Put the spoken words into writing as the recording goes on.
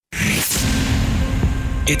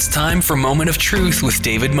It's time for Moment of Truth with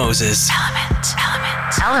David Moses.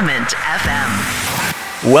 Element FM.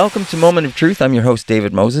 Welcome to Moment of Truth. I'm your host,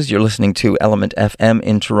 David Moses. You're listening to Element FM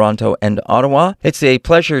in Toronto and Ottawa. It's a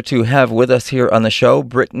pleasure to have with us here on the show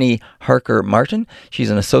Brittany Harker-Martin.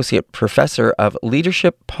 She's an associate professor of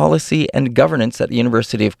leadership, policy, and governance at the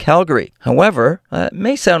University of Calgary. However, it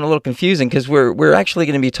may sound a little confusing because we're actually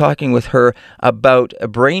going to be talking with her about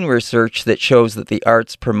brain research that shows that the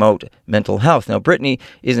arts promote mental health. Now, Brittany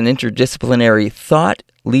is an interdisciplinary thought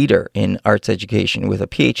leader in arts education with a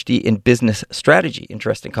PhD in business strategy.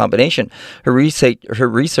 Interesting combination. Her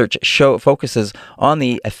research focuses on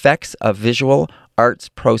the effects of visual arts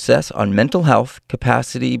process on mental health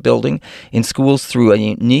capacity building in schools through a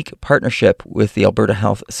unique partnership with the Alberta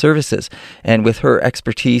Health Services. And with her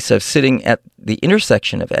expertise of sitting at the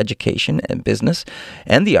intersection of education and business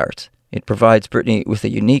and the arts, it provides Brittany with a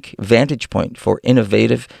unique vantage point for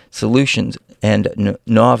innovative solutions and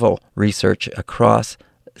novel research across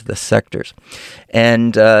the sectors.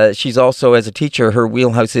 And she's also, as a teacher, her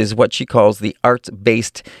wheelhouse is what she calls the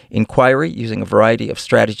arts-based inquiry, using a variety of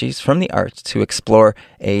strategies from the arts to explore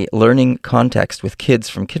a learning context with kids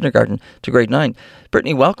from kindergarten to grade 9.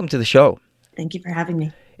 Brittany, welcome to the show. Thank you for having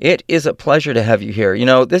me. It is a pleasure to have you here. You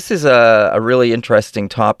know, this is a really interesting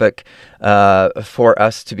topic for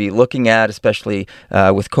us to be looking at, especially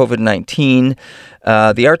with COVID-19.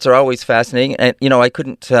 The arts are always fascinating, and you know, I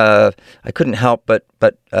couldn't help but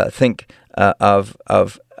think of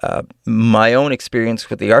my own experience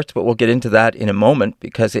with the arts. But we'll get into that in a moment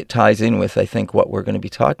because it ties in with, I think, what we're going to be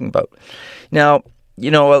talking about. Now, you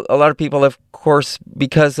know, a lot of people, of course,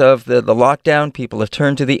 because of the lockdown, people have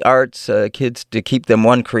turned to the arts, kids, to keep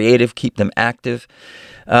them, creative, keep them active.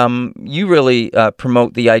 You really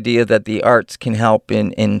promote the idea that the arts can help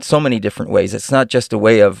in so many different ways. It's not just a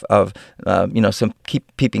way of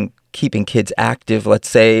keeping kids active, let's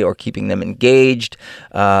say, or keeping them engaged.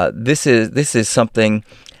 This is something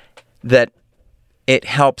that it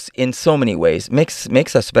helps in so many ways.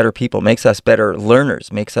 Makes us better people, makes us better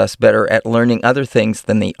learners, makes us better at learning other things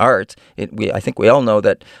than the arts. I think we all know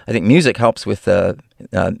that. I think music helps with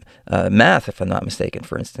math, if I'm not mistaken,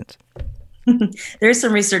 for instance. There's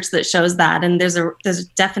some research that shows that, and there's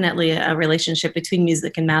definitely a relationship between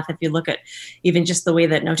music and math. If you look at even just the way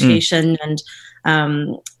that notation and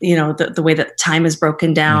the way that time is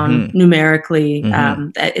broken down numerically,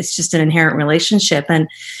 it's just an inherent relationship. And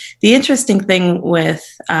the interesting thing with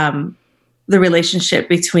the relationship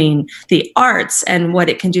between the arts and what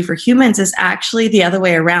it can do for humans is actually the other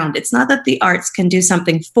way around. It's not that the arts can do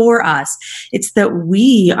something for us. It's that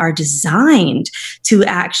we are designed to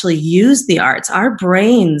actually use the arts. Our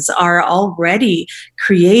brains are already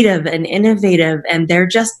creative and innovative, and they're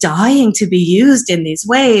just dying to be used in these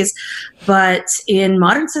ways. But in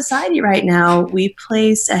modern society right now, we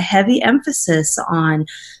place a heavy emphasis on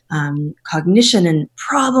cognition and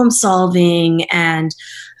problem solving and,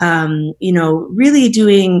 really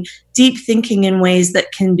doing deep thinking in ways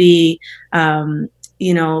that can be,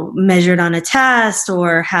 measured on a test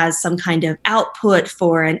or has some kind of output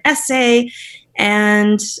for an essay.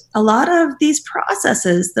 And a lot of these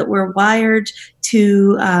processes that we're wired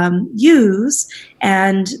to use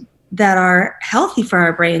and that are healthy for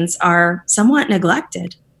our brains are somewhat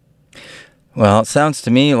neglected. Well, it sounds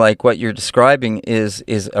to me like what you're describing is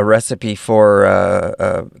a recipe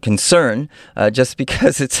for concern, just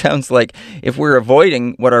because it sounds like if we're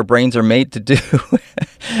avoiding what our brains are made to do,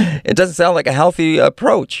 it doesn't sound like a healthy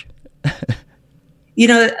approach.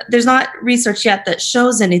 There's not research yet that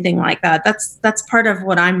shows anything like that. That's part of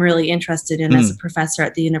what I'm really interested in as a professor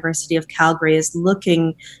at the University of Calgary, is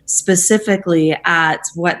looking specifically at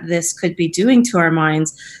what this could be doing to our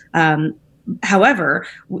minds. However,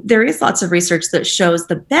 there is lots of research that shows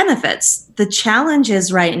the benefits. The challenge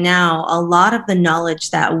is right now, a lot of the knowledge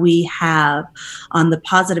that we have on the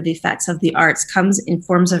positive effects of the arts comes in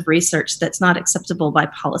forms of research that's not acceptable by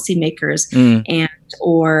policymakers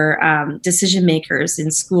or decision makers in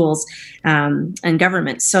schools and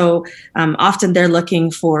government. So often they're looking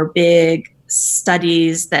for big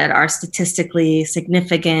studies that are statistically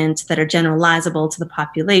significant, that are generalizable to the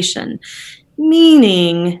population.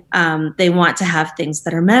 Meaning they want to have things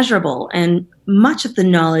that are measurable. And much of the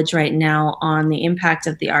knowledge right now on the impact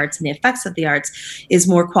of the arts and the effects of the arts is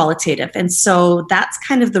more qualitative. And so that's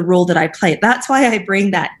kind of the role that I play. That's why I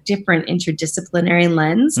bring that different interdisciplinary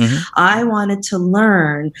lens. I wanted to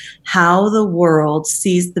learn how the world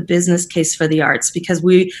sees the business case for the arts, because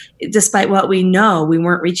despite what we know, we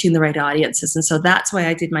weren't reaching the right audiences. And so that's why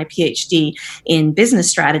I did my PhD in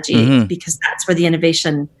business strategy, because that's where the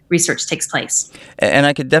innovation research takes place. And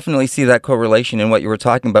I could definitely see that correlation in what you were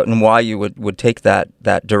talking about and why you would would take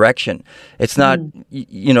that direction. It's not,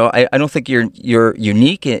 I don't think you're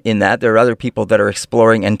unique in that. There are other people that are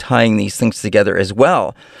exploring and tying these things together as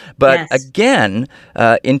well. But again,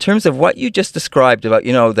 in terms of what you just described about,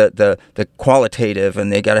 the qualitative,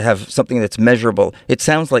 and they got to have something that's measurable, it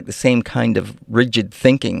sounds like the same kind of rigid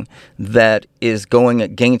thinking that is going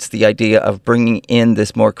against the idea of bringing in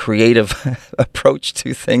this more creative approach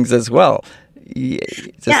to things as well.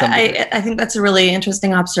 I think that's a really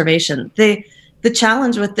interesting observation. The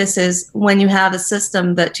challenge with this is when you have a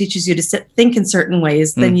system that teaches you to think in certain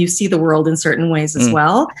ways, then you see the world in certain ways as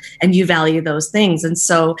well, and you value those things. And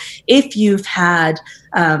so if you've had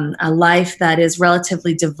a life that is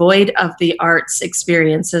relatively devoid of the arts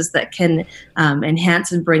experiences that can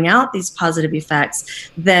enhance and bring out these positive effects,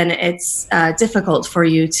 then it's difficult for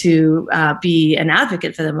you to be an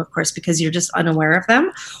advocate for them, of course, because you're just unaware of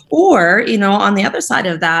them. Or, on the other side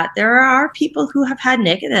of that, there are people who have had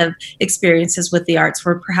negative experiences with the arts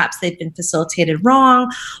where perhaps they've been facilitated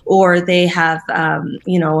wrong, or they have,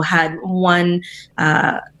 had one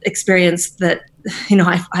experience that,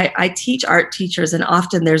 I teach art teachers, and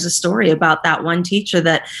often there's a story about that one teacher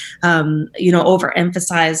that,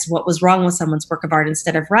 overemphasized what was wrong with someone's work of art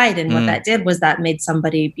instead of right. And what that did was that made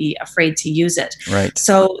somebody be afraid to use it. Right.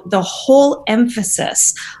 So the whole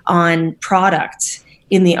emphasis on product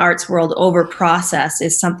in the arts world over process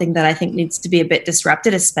is something that I think needs to be a bit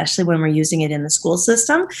disrupted, especially when we're using it in the school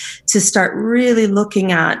system, to start really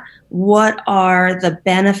looking at what are the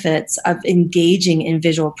benefits of engaging in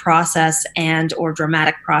visual process and or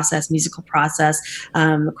dramatic process, musical process,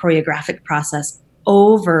 choreographic process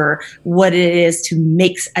over what it is to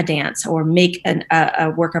make a dance or make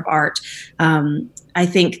a work of art. I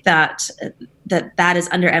think that is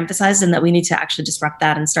underemphasized, and that we need to actually disrupt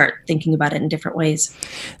that and start thinking about it in different ways.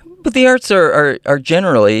 But the arts are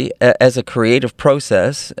generally, as a creative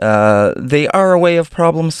process, they are a way of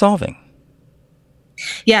problem solving.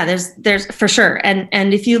 Yeah, there's for sure.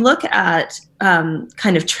 And if you look at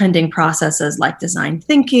kind of trending processes like design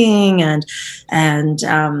thinking and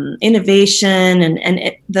innovation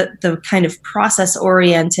and the kind of process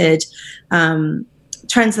oriented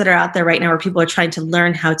trends that are out there right now, where people are trying to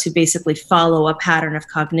learn how to basically follow a pattern of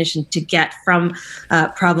cognition to get from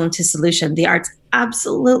problem to solution, the arts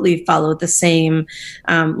absolutely follow the same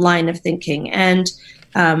line of thinking. And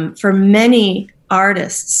for many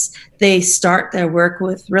artists, they start their work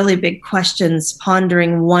with really big questions,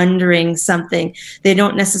 pondering, wondering something. They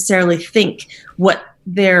don't necessarily think what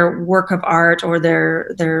their work of art or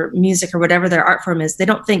their music or whatever their art form is. They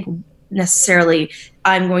don't think necessarily,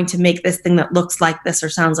 I'm going to make this thing that looks like this or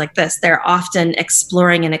sounds like this. They're often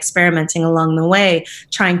exploring and experimenting along the way,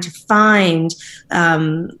 trying to find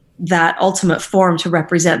that ultimate form to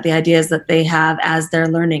represent the ideas that they have as they're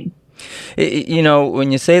learning.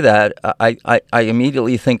 When you say that, I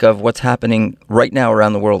immediately think of what's happening right now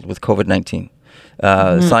around the world with COVID-19.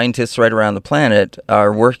 Scientists right around the planet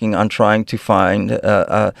are working on trying to find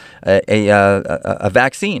a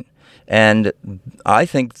vaccine. And I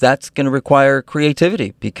think that's going to require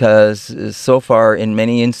creativity, because so far, in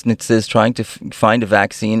many instances, trying to find a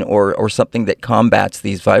vaccine or something that combats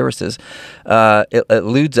these viruses, it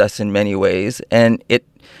eludes us in many ways. And it,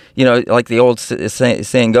 like the old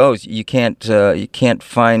saying goes, you can't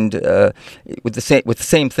find with the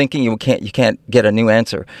same thinking you can't get a new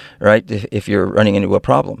answer, right? If you're running into a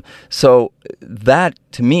problem. So that,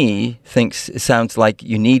 to me, sounds like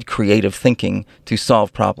you need creative thinking to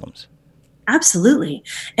solve problems. Absolutely.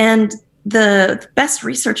 And the best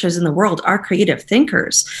researchers in the world are creative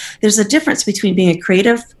thinkers. There's a difference between being a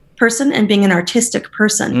creative person and being an artistic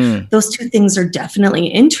person. Those two things are definitely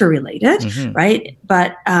interrelated, right?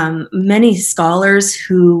 But many scholars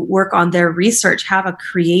who work on their research have a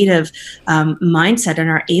creative mindset and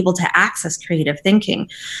are able to access creative thinking.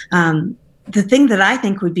 The thing that I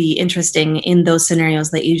think would be interesting in those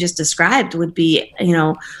scenarios that you just described would be,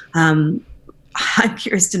 I'm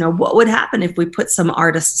curious to know what would happen if we put some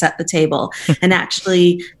artists at the table and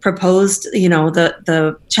actually proposed,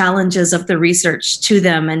 the challenges of the research to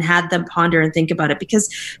them and had them ponder and think about it, because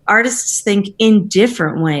artists think in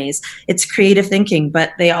different ways. It's creative thinking,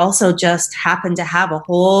 but they also just happen to have a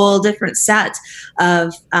whole different set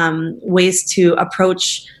of ways to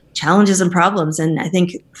approach challenges and problems. And I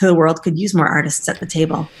think the world could use more artists at the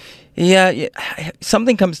table. Yeah,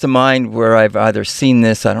 something comes to mind where I've either seen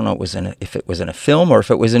this, I don't know if it was in a film or if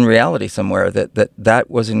it was in reality somewhere, that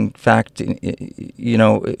was in fact,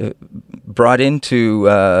 brought into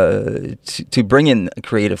to bring in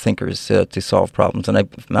creative thinkers to solve problems. And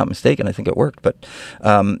if I'm not mistaken, I think it worked. But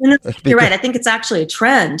you're right. I think it's actually a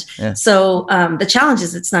trend. Yeah. So the challenge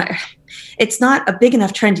is it's not a big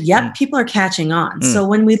enough trend yet. People are catching on. So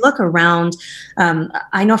when we look around,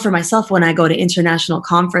 I know for myself, when I go to international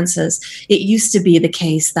conferences, it used to be the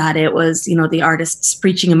case that it was, the artists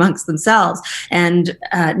preaching amongst themselves. And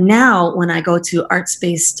now when I go to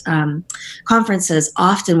arts-based conferences,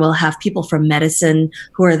 often we'll have people from medicine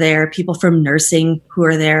who are there, people from nursing who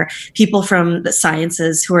are there, people from the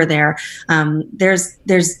sciences who are there.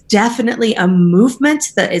 There's definitely a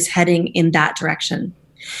movement that is heading in that direction.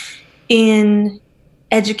 In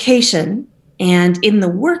education and in the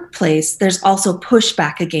workplace, there's also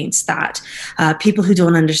pushback against that. People who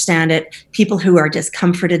don't understand it, people who are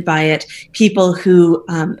discomforted by it, people who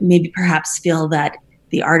maybe perhaps feel that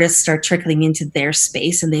the artists are trickling into their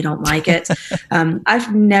space and they don't like it.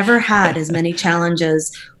 I've never had as many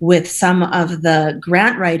challenges with some of the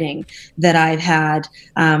grant writing that I've had.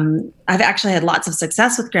 I've actually had lots of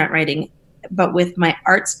success with grant writing, but with my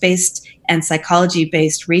arts-based and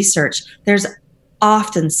psychology-based research, there's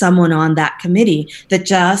often someone on that committee that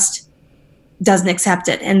just doesn't accept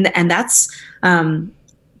it. And that's,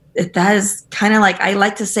 that is kind of like, I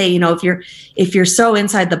like to say, if you're so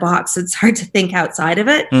inside the box, it's hard to think outside of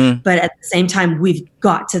it. But at the same time, we've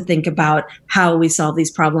got to think about how we solve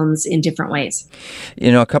these problems in different ways.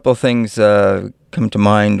 A couple of things come to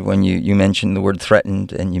mind when you mentioned the word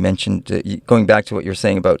threatened, and you mentioned going back to what you're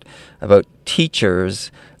saying about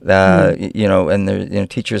teachers, and there,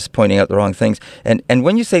 teachers pointing out the wrong things. And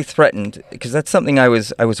when you say threatened, because that's something I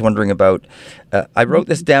was wondering about. I wrote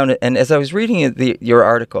this down, and as I was reading your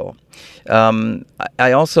article,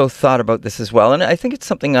 I also thought about this as well, and I think it's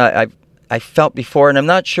something I felt before, and I'm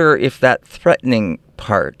not sure if that threatening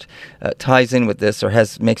part ties in with this or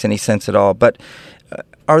makes any sense at all. But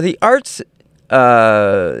are the arts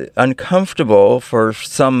uncomfortable for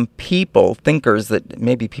some people, thinkers that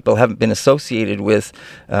maybe people haven't been associated with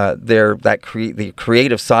the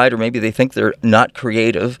creative side, or maybe they think they're not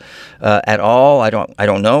creative at all? I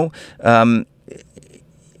don't know. Are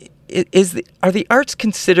the arts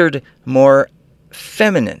considered more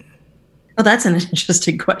feminine? Well, that's an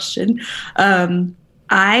interesting question.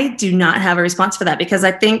 I do not have a response for that, because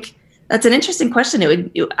I think that's an interesting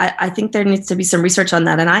question. I think there needs to be some research on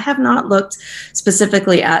that, and I have not looked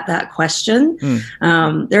specifically at that question.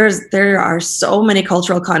 There are so many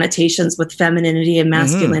cultural connotations with femininity and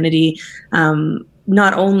masculinity,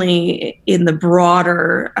 not only in the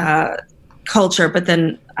broader culture, but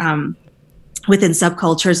then within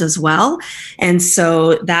subcultures as well. And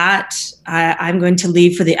so that I'm going to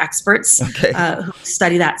leave for the experts who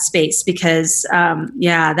study that space, because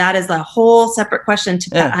that is a whole separate question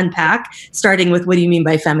to unpack, starting with what do you mean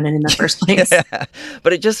by feminine in the first place?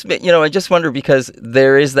 But it just, I just wonder, because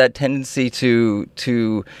there is that tendency to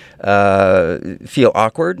feel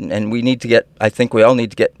awkward, and I think we all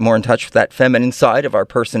need to get more in touch with that feminine side of our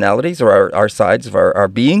personalities, or our sides of our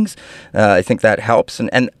beings. I think that helps.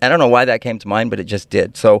 And I don't know why that came to mind, but it just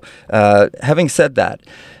did. So having said that,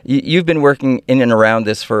 you've been working in and around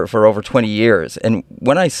this for over 20 years. And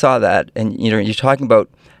when I saw that, and you're talking about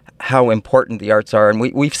how important the arts are, and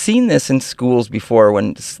we've seen this in schools before,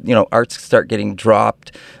 when arts start getting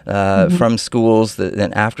dropped from schools,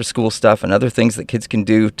 and after school stuff and other things that kids can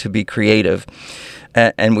do to be creative.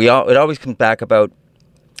 And it always comes back about,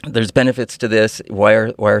 there's benefits to this.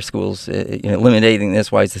 Why are schools eliminating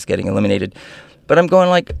this? Why is this getting eliminated? But I'm going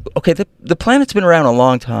like, okay, the planet's been around a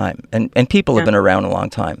long time, and people have been around a long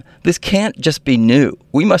time. This can't just be new.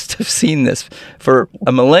 We must have seen this for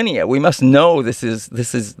a millennia. We must know this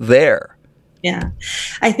is there. Yeah.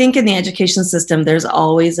 I think in the education system, there's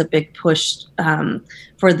always a big push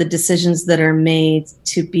for the decisions that are made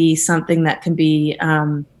to be something that can be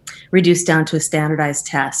reduced down to a standardized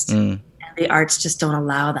test. The arts just don't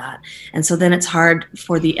allow that. And so then it's hard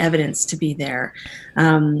for the evidence to be there.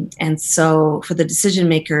 And so for the decision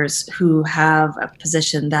makers who have a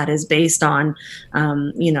position that is based on,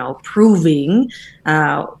 proving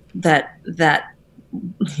that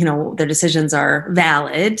their decisions are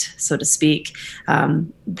valid, so to speak,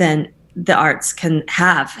 then the arts can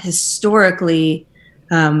have historically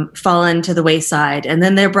fallen to the wayside, and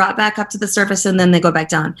then they're brought back up to the surface, and then they go back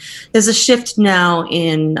down. There's a shift now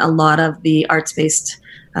in a lot of the arts-based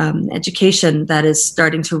education that is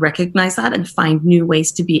starting to recognize that and find new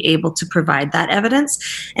ways to be able to provide that evidence.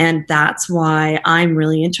 And that's why I'm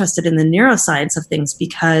really interested in the neuroscience of things,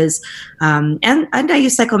 because, and I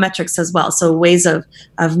use psychometrics as well. So ways of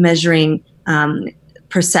measuring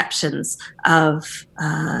perceptions of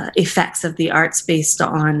effects of the arts based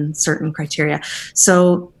on certain criteria.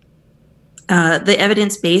 So the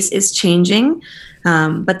evidence base is changing,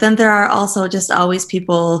 but then there are also just always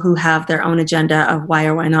people who have their own agenda of why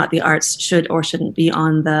or why not the arts should or shouldn't be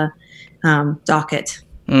on the docket.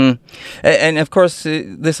 And of course,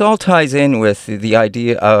 this all ties in with the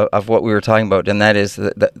idea of what we were talking about, and that is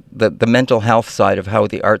the mental health side of how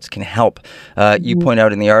the arts can help. You point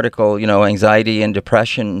out in the article, anxiety and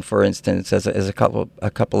depression, for instance, as a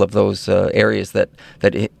couple of those areas that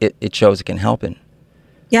it shows it can help in.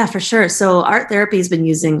 Yeah, for sure. So art therapy has been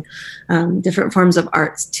using different forms of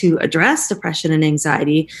arts to address depression and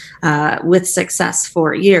anxiety with success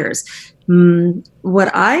for years. What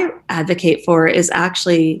I advocate for is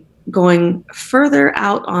actually going further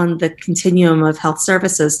out on the continuum of health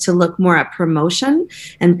services to look more at promotion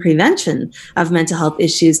and prevention of mental health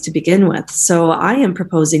issues to begin with. So I am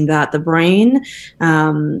proposing that the brain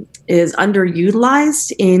is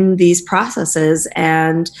underutilized in these processes,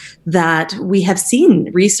 and that we have seen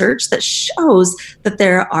research that shows that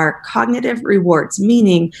there are cognitive rewards,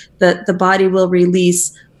 meaning that the body will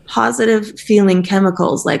release positive feeling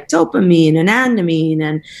chemicals like dopamine and anandamine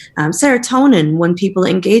and serotonin when people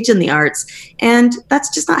engage in the arts. And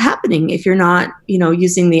that's just not happening if you're not,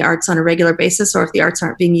 using the arts on a regular basis, or if the arts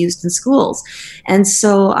aren't being used in schools. And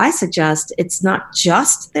so I suggest it's not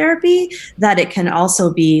just therapy, that it can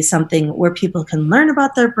also be something where people can learn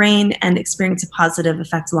about their brain and experience a positive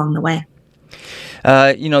effect along the way.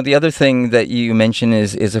 The other thing that you mentioned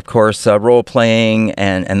is of course, role playing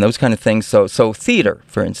and those kind of things. So theater,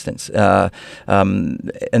 for instance, and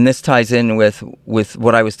this ties in with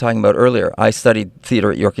what I was talking about earlier. I studied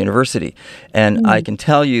theater at York University, and I can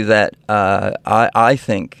tell you that I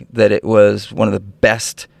think that it was one of the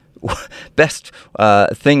best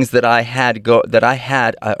things that I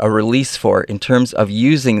had a release for, in terms of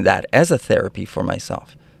using that as a therapy for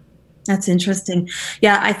myself. That's interesting.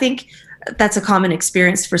 Yeah, I think that's a common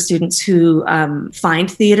experience for students who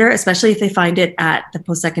find theater, especially if they find it at the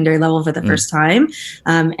post-secondary level for the first time.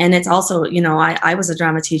 And it's also, I was a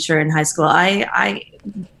drama teacher in high school. I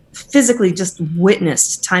physically just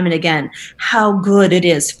witnessed time and again how good it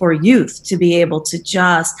is for youth to be able to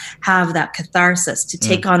just have that catharsis, to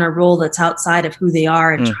take on a role that's outside of who they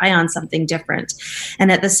are and try on something different.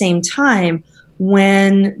 And at the same time,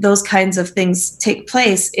 when those kinds of things take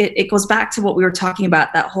place, it goes back to what we were talking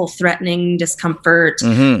about, that whole threatening discomfort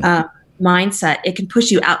mindset. It can push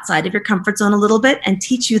you outside of your comfort zone a little bit and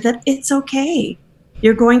teach you that it's okay.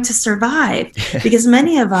 You're going to survive. Because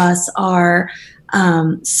many of us are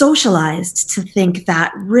socialized to think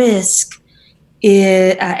that risk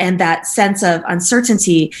and that sense of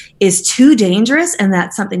uncertainty is too dangerous, and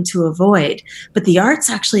that's something to avoid. But the arts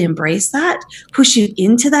actually embrace that, push you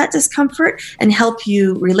into that discomfort, and help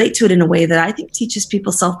you relate to it in a way that I think teaches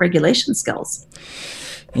people self-regulation skills.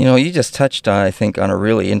 You just touched, I think, on a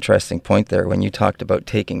really interesting point there when you talked about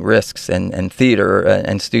taking risks and theater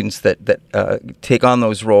and students that take on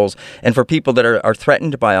those roles, and for people that are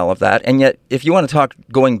threatened by all of that. And yet, if you want to talk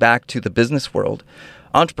going back to the business world,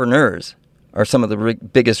 entrepreneurs are some of the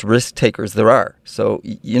biggest risk takers there are. So,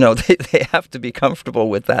 they have to be comfortable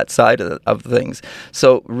with that side of things.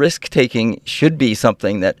 So risk taking should be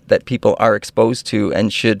something that people are exposed to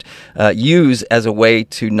and should use as a way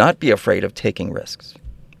to not be afraid of taking risks.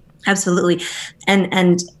 Absolutely.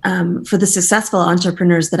 And for the successful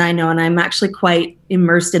entrepreneurs that I know, and I'm actually quite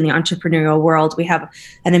immersed in the entrepreneurial world, we have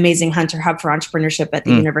an amazing Hunter Hub for Entrepreneurship at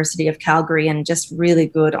the University of Calgary, and just really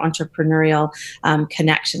good entrepreneurial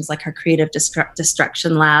connections, like our Creative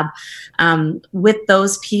Destruction Lab. With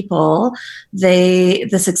those people, the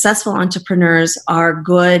successful entrepreneurs are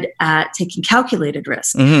good at taking calculated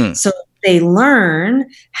risk. So they learn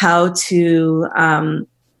how to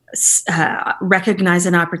recognize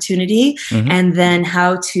an opportunity, and then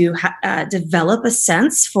how to develop a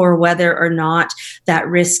sense for whether or not that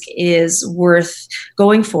risk is worth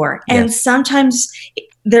going for. Yes. And sometimes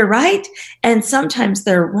they're right, and sometimes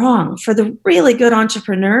they're wrong. For the really good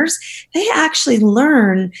entrepreneurs, they actually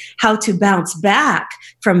learn how to bounce back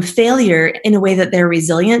from failure in a way that they're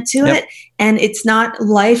resilient to it. And it's not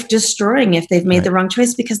life destroying if they've made the wrong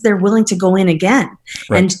choice, because they're willing to go in again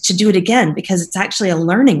and to do it again, because it's actually a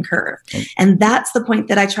learning curve. And that's the point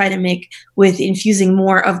that I try to make with infusing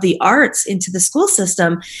more of the arts into the school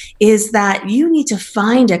system, is that you need to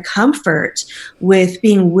find a comfort with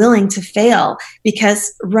being willing to fail.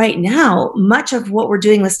 Because right now, much of what we're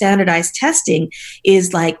doing with standardized testing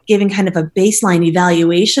is like giving kind of a baseline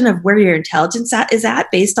evaluation of where your intelligence is at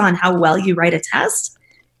based on how well you write a test.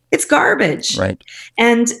 It's garbage. Right.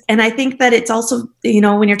 And I think that it's also,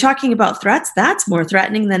 when you're talking about threats, that's more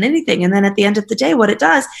threatening than anything. And then at the end of the day, what it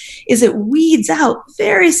does is it weeds out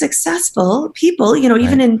very successful people,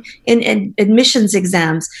 even in admissions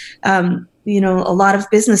exams. A lot of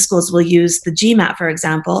business schools will use the GMAT, for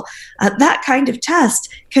example. That kind of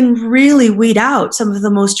test can really weed out some of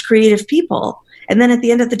the most creative people. And then at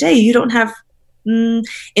the end of the day, you don't have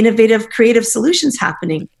innovative, creative solutions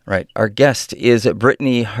happening. Right. Our guest is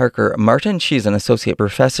Brittany Harker Martin. She's an associate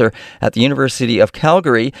professor at the University of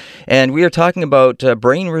Calgary, and we are talking about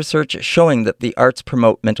brain research showing that the arts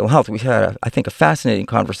promote mental health. We've had, I think, a fascinating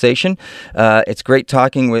conversation. It's great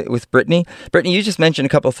talking with Brittany. Brittany, you just mentioned a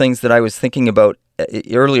couple of things that I was thinking about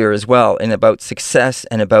earlier as well, and about success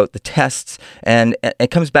and about the tests, and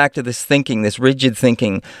it comes back to this thinking, this rigid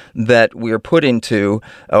thinking that we are put into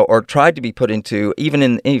or tried to be put into, even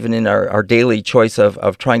in our daily choice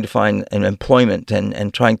of trying to find an employment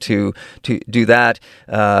and trying to do that,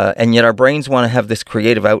 and yet our brains want to have this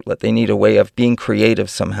creative outlet. They need a way of being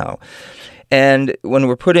creative somehow. And when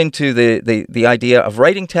we're put into the idea of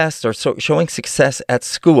writing tests or showing success at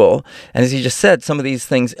school, and as you just said, some of these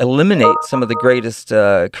things eliminate some of the greatest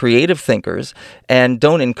creative thinkers and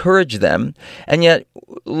don't encourage them. And yet,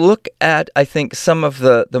 look at, I think, some of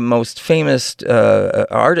the most famous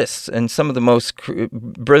artists and some of the most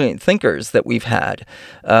brilliant thinkers that we've had.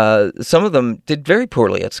 Some of them did very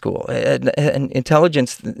poorly at school. And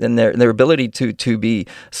intelligence and their ability to be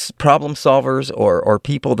problem solvers or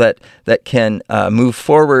people that can move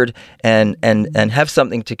forward and have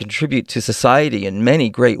something to contribute to society in many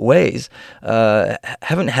great ways,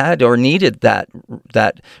 haven't had or needed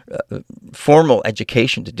that formal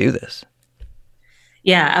education to do this.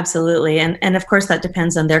 Yeah, absolutely. And of course, that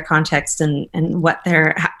depends on their context and what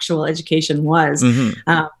their actual education was.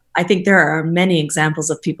 Mm-hmm. I think there are many examples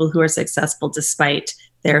of people who are successful despite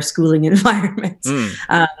their schooling environments.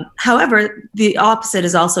 However, the opposite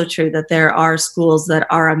is also true, that there are schools that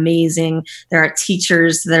are amazing. There are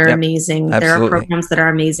teachers that are amazing. Absolutely. There are programs that are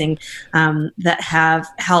amazing that have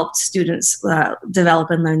helped students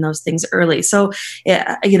develop and learn those things early. So,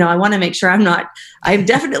 I want to make sure I'm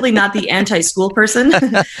definitely not the anti-school person.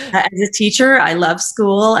 As a teacher, I love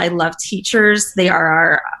school. I love teachers. They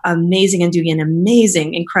are amazing and doing an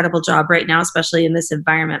amazing, incredible job right now, especially in this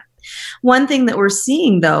environment. One thing that we're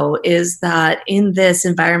seeing, though, is that in this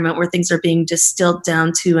environment where things are being distilled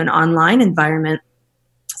down to an online environment,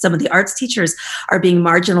 some of the arts teachers are being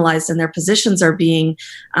marginalized and their positions are being,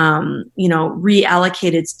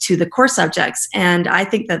 reallocated to the core subjects. And I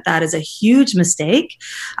think that is a huge mistake.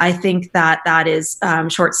 I think that is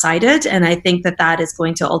short-sighted. And I think that is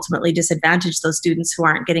going to ultimately disadvantage those students who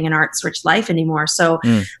aren't getting an arts-rich life anymore. So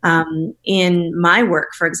in my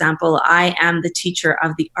work, for example, I am the teacher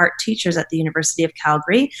of the art teachers at the University of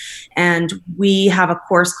Calgary. And we have a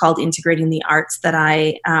course called Integrating the Arts that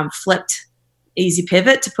I flipped easy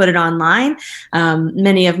pivot to put it online.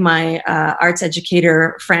 Many of my arts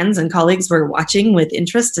educator friends and colleagues were watching with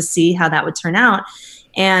interest to see how that would turn out.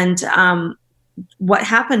 And what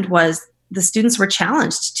happened was the students were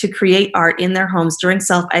challenged to create art in their homes during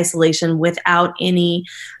self-isolation without any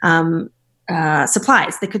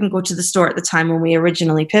supplies. They couldn't go to the store at the time when we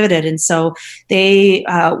originally pivoted. And so they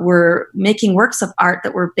were making works of art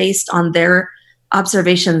that were based on their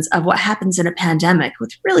observations of what happens in a pandemic,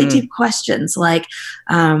 with really deep questions like,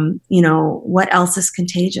 what else is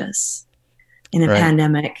contagious in a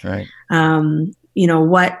pandemic? Right.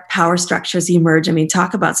 What power structures emerge? I mean,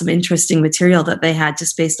 talk about some interesting material that they had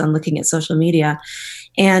just based on looking at social media.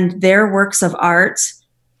 And their works of art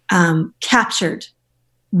captured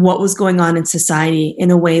what was going on in society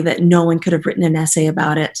in a way that no one could have written an essay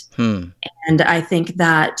about it. And I think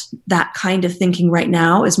that kind of thinking right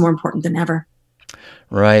now is more important than ever.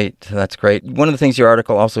 Right. That's great. One of the things your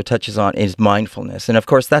article also touches on is mindfulness. And of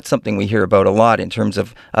course, that's something we hear about a lot in terms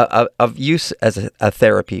of use as a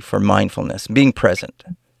therapy for mindfulness, being present.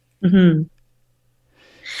 Mm-hmm.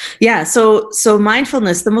 Yeah. So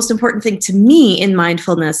mindfulness, the most important thing to me in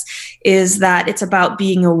mindfulness is that it's about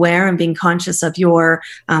being aware and being conscious of your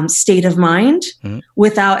state of mind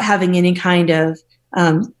without having any kind of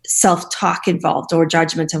self-talk involved or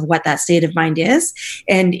judgment of what that state of mind is.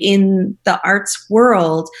 And in the arts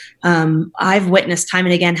world, I've witnessed time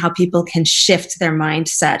and again how people can shift their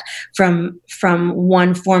mindset from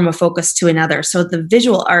one form of focus to another. So the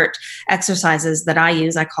visual art exercises that I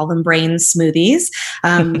use, I call them brain smoothies,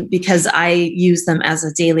 because I use them as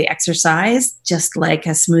a daily exercise, just like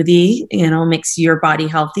a smoothie, makes your body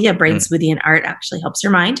healthy. A brain smoothie in art actually helps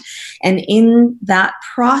your mind. And in that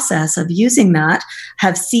process of using that,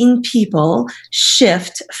 have seen seen people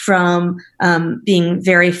shift from being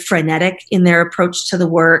very frenetic in their approach to the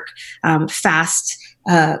work, fast,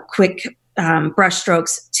 quick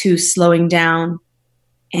brushstrokes, to slowing down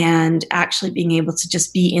and actually being able to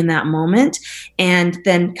just be in that moment, and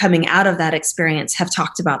then coming out of that experience have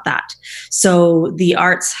talked about that. So the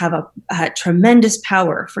arts have a tremendous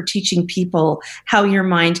power for teaching people how your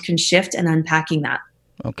mind can shift and unpacking that.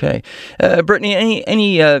 Okay. Brittany,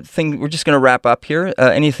 any thing, we're just going to wrap up here.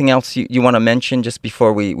 Anything else you want to mention just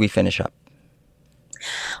before we finish up?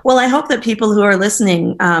 Well, I hope that people who are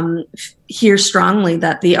listening hear strongly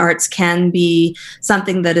that the arts can be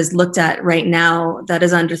something that is looked at right now that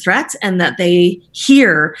is under threat, and that they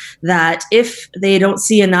hear that if they don't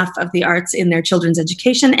see enough of the arts in their children's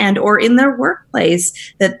education and or in their workplace,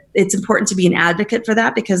 that it's important to be an advocate for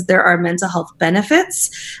that, because there are mental health benefits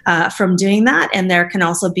from doing that. And there can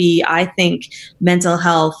also be, I think, mental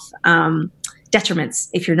health detriments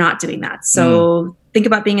if you're not doing that. So think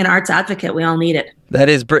about being an arts advocate. We all need it. That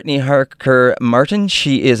is Brittany Harker Martin.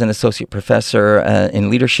 She is an associate professor in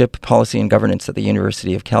leadership, policy, and governance at the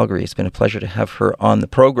University of Calgary. It's been a pleasure to have her on the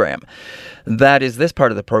program. That is this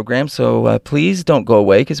part of the program, so please don't go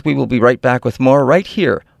away, because we will be right back with more right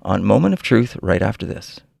here on Moment of Truth right after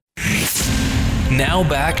this. Now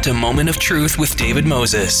back to Moment of Truth with David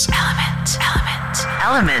Moses.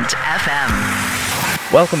 Element FM.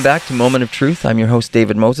 Welcome back to Moment of Truth. I'm your host,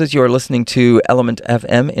 David Moses. You are listening to Element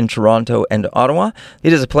FM in Toronto and Ottawa.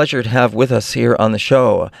 It is a pleasure to have with us here on the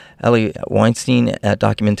show Ellie Weinstein, a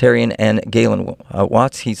documentarian, and Galen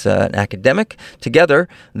Watts. He's an academic. Together,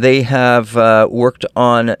 they have worked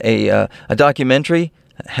on a documentary,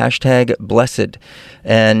 #Blessed.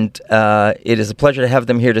 And it is a pleasure to have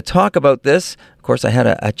them here to talk about this. Of course, I had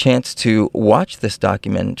a chance to watch this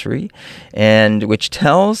documentary, and which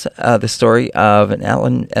tells the story of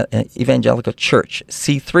an evangelical church,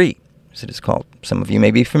 C3, as it is called. Some of you may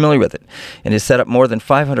be familiar with it. It has set up more than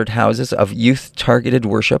 500 houses of youth-targeted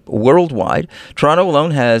worship worldwide. Toronto alone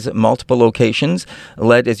has multiple locations,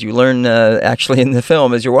 led, as you learn actually in the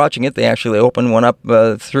film, as you're watching it, they actually open one up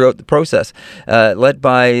throughout the process, led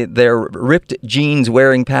by their ripped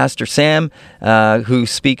jeans-wearing Pastor Sam, who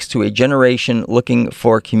speaks to a generation looking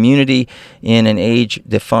for community in an age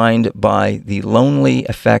defined by the lonely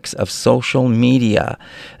effects of social media.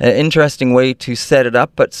 An interesting way to set it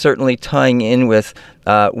up, but certainly tying in with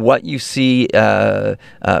what you see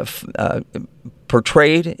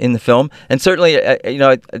portrayed in the film, and certainly,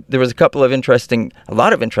 there was a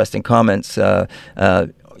lot of interesting comments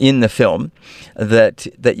in the film that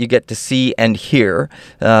you get to see and hear.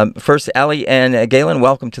 First, Ellie and Galen,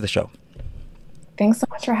 welcome to the show. Thanks so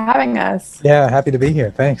much for having us. Yeah, happy to be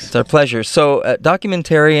here. Thanks. It's our pleasure. So,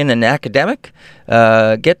 documentarian and academic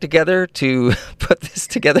get together to put this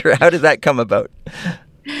together. How did that come about?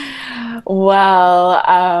 Well,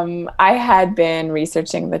 I had been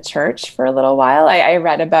researching the church for a little while. I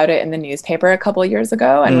read about it in the newspaper a couple of years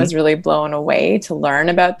ago and was really blown away to learn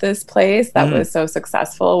about this place that was so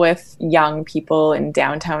successful with young people in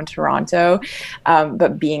downtown Toronto,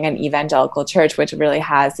 but being an evangelical church, which really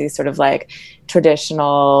has these sort of like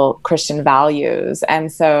traditional Christian values. And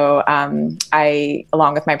so I,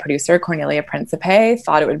 along with my producer, Cornelia Principe,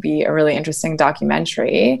 thought it would be a really interesting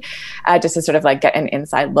documentary just to sort of like get an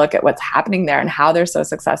inside look at what's happening there and how they're so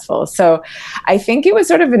successful. So I think it was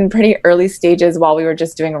sort of in pretty early stages while we were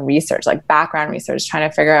just doing research, like background research, trying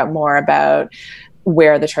to figure out more about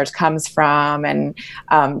where the church comes from and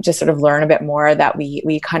just sort of learn a bit more, that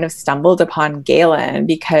we kind of stumbled upon Galen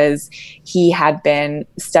because he had been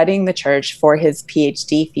studying the church for his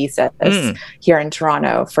PhD thesis here in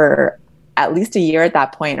Toronto for at least a year at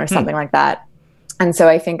that point or something like that. And so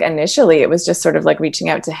I think initially it was just sort of like reaching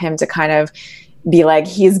out to him to kind of be like,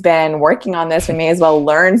 he's been working on this, we may as well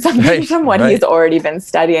learn something from what he's already been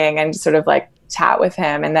studying, and just sort of like chat with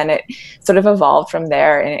him. And then it sort of evolved from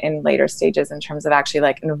there in later stages in terms of actually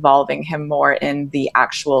like involving him more in the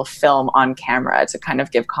actual film on camera to kind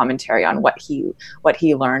of give commentary on what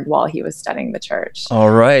he learned while he was studying the church.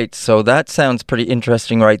 All right. So that sounds pretty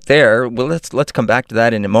interesting right there. Well, let's come back to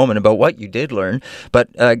that in a moment about what you did learn. But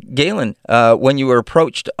Galen, when you were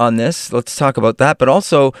approached on this, let's talk about that. But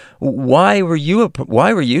also, why were you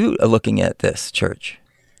looking at this church?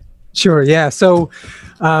 Sure. Yeah. So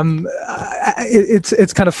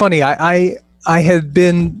it's kind of funny. I had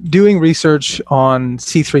been doing research on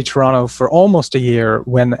C3 Toronto for almost a year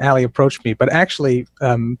when Ali approached me. But actually,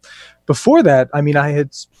 before that, I mean, I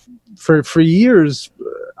had for years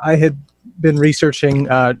I had been researching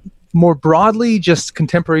more broadly just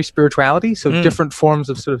contemporary spirituality, so different forms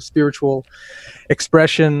of sort of spiritual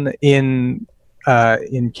expression in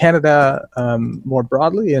in Canada more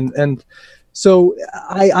broadly, and so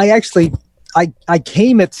I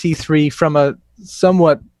came at C3 from a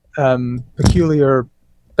somewhat peculiar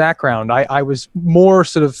background. I was more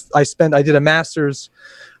I did a master's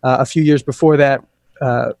a few years before that,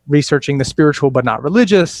 researching the spiritual but not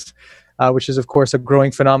religious, which is of course a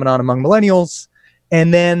growing phenomenon among millennials.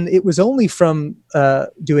 And then it was only from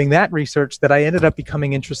doing that research that I ended up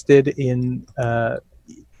becoming interested in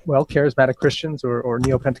charismatic Christians or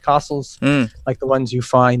neo-Pentecostals, like the ones you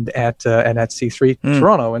find at C3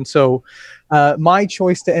 Toronto. And so my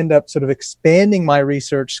choice to end up sort of expanding my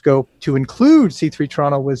research scope to include C3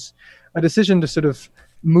 Toronto was a decision to sort of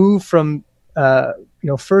move from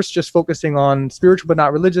first just focusing on spiritual but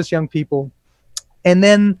not religious young people, and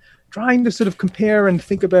then trying to sort of compare and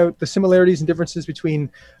think about the similarities and differences between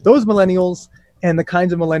those millennials and the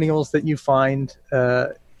kinds of millennials that you find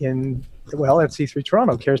at C3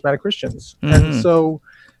 Toronto, charismatic Christians. And so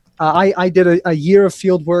I did a year of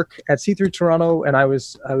field work at C3 Toronto, and I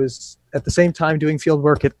was at the same time doing field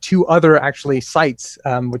work at two other actually sites,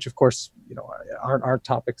 which of course aren't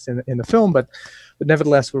topics in the film, but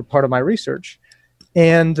nevertheless were part of my research.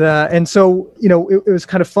 And so it was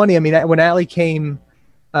kind of funny. I mean, when Ali came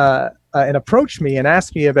and approached me and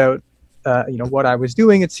asked me about what I was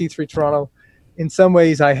doing at C3 Toronto, in some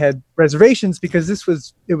ways I had reservations because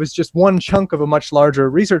it was just one chunk of a much larger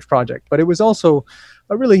research project, but it was also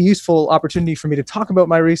a really useful opportunity for me to talk about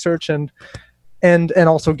my research and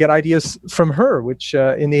also get ideas from her, which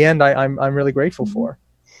in the end I'm really grateful for.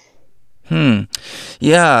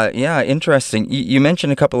 Yeah, interesting. You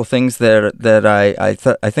mentioned a couple of things that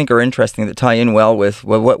I think are interesting that tie in well with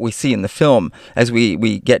what we see in the film as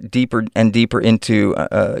we get deeper and deeper into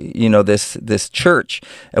this church,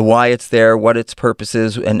 why it's there, what its purpose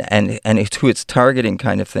is, and who it's targeting,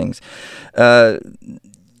 kind of things.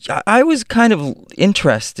 I was kind of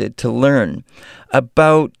interested to learn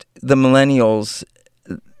about the millennials.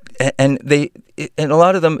 And a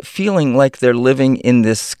lot of them feeling like they're living in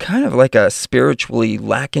this kind of like a spiritually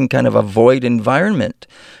lacking kind of a void environment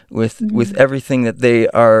with everything that they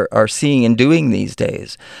are seeing and doing these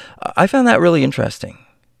days. I found that really interesting.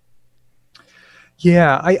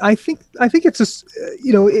 Yeah, I think it's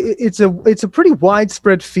a pretty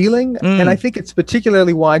widespread feeling, and I think it's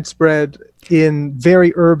particularly widespread in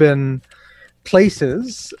very urban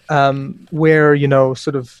places where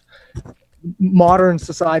sort of modern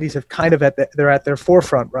societies have kind of they're at their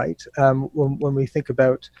forefront, right? When we think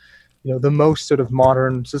about, the most sort of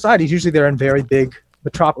modern societies, usually they're in very big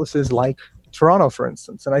metropolises like Toronto, for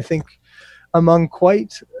instance. And I think among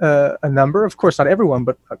quite a number, of course not everyone,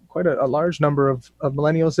 but quite a large number of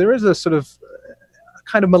millennials, there is a sort of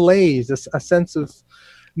kind of malaise, a sense of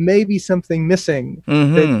maybe something missing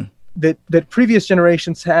that previous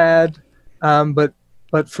generations had,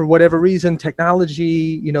 but for whatever reason,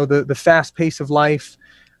 technology, the fast pace of life,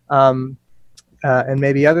 and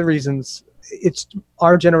maybe other reasons, it's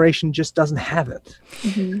our generation just doesn't have it.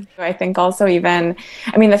 I think also the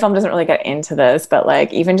film doesn't really get into this, but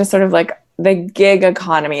like even just sort of like the gig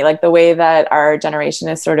economy, like the way that our generation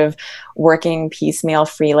is sort of working piecemeal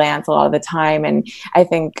freelance a lot of the time. And I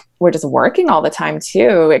think we're just working all the time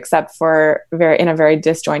too, except for in a very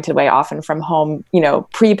disjointed way, often from home,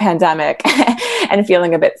 pre-pandemic and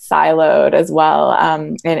feeling a bit siloed as well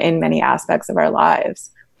in many aspects of our lives.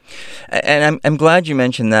 And I'm glad you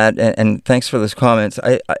mentioned that, and thanks for those comments.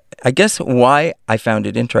 I guess why I found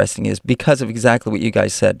it interesting is because of exactly what you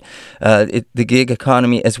guys said, the gig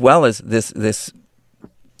economy, as well as this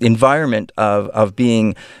environment of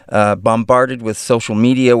being bombarded with social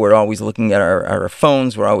media. We're always looking at our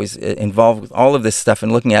phones. We're always involved with all of this stuff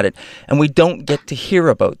and looking at it, and we don't get to hear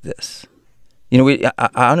about this.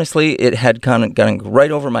 Honestly, it had kind of gone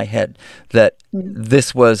right over my head that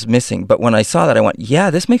this was missing. But when I saw that, I went, yeah,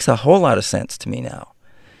 this makes a whole lot of sense to me now.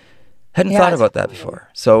 Hadn't thought about that before.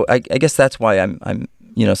 So I guess that's why I'm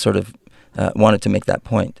sort of wanted to make that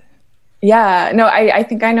point. Yeah, no, I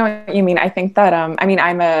think I know what you mean. I think that,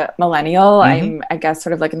 I'm a millennial. I'm, I guess,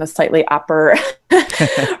 sort of like in the slightly upper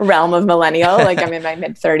realm of millennial. Like I'm in my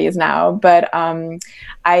mid 30s now, but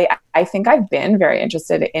I think I've been very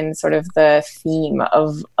interested in sort of the theme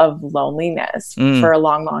of loneliness for a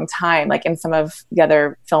long, long time, like in some of the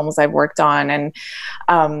other films I've worked on. And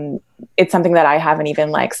it's something that I haven't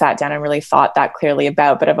even like sat down and really thought that clearly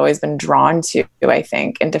about, but I've always been drawn to, I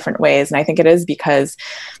think, in different ways. And I think it is because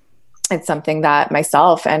it's something that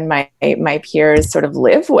myself and my peers sort of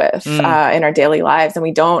live with in our daily lives, and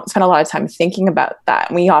we don't spend a lot of time thinking about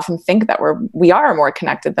that. We often think that we are more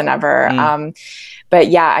connected than ever. But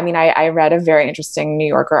yeah, I mean, I read a very interesting New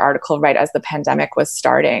Yorker article right as the pandemic was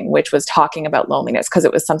starting, which was talking about loneliness, because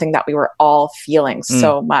it was something that we were all feeling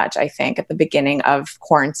so much, I think, at the beginning of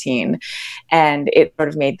quarantine. And it sort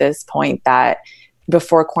of made this point that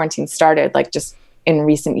before quarantine started, like just in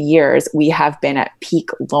recent years, we have been at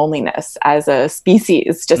peak loneliness as a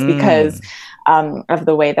species, just because of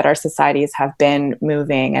the way that our societies have been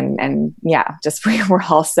moving. And yeah, just we're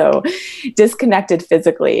also disconnected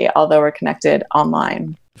physically, although we're connected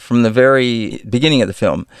online. From the very beginning of the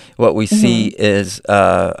film, what we see is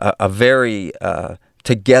a very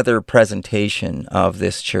together presentation of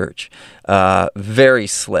this church. Very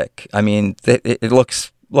slick. I mean, it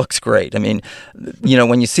looks great. I mean, you know,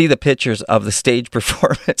 when you see the pictures of the stage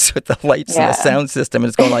performance with the lights and the sound system,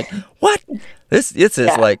 it's going like, what? This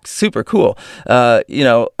is like super cool. You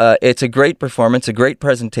know, it's a great performance, a great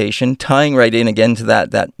presentation, tying right in again to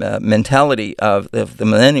that mentality of the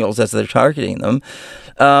millennials as they're targeting them.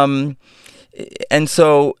 And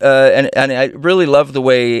so, and I really love the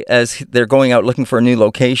way as they're going out looking for a new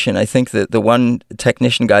location. I think that the one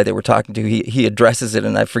technician guy that we're talking to, he addresses it,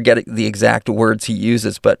 and I forget the exact words he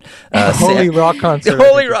uses, but Holy Rock Concert.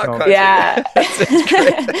 Holy Rock Concert. Yeah,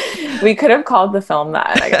 we could have called the film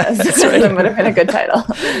that. I guess that's right. That would have been a good title.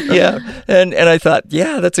 Yeah, and I thought,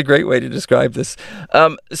 yeah, that's a great way to describe this.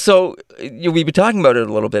 So we've been talking about it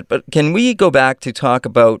a little bit, but can we go back to talk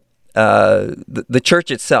about the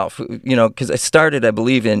church itself, you know, because it started, I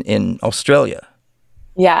believe, in Australia.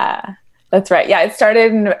 Yeah, that's right. Yeah, it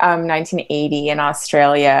started in 1980 in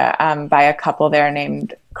Australia by a couple there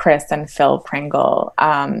named Chris and Phil Pringle,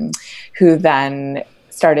 who then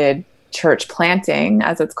started church planting,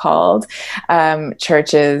 as it's called,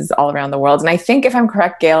 churches all around the world. And I think, if I'm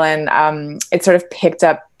correct, Galen, it sort of picked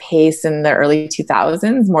up pace in the early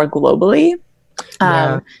 2000s more globally.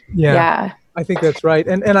 Yeah. I think that's right,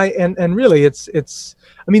 and really, it's.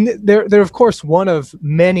 I mean, they're of course one of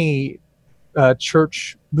many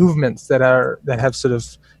church movements that have sort of,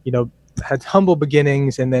 you know, had humble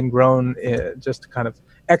beginnings and then grown just kind of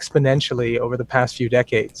exponentially over the past few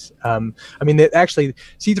decades. I mean, actually,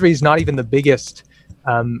 C3 is not even the biggest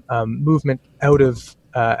movement out of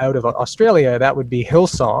Australia. That would be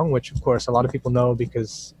Hillsong, which of course a lot of people know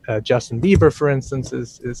because Justin Bieber, for instance,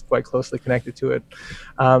 is quite closely connected to it.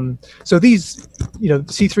 So these, you know,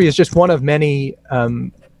 C3 is just one of many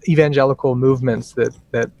evangelical movements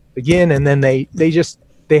that begin, and then they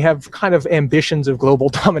have kind of ambitions of global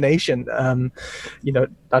domination. You know,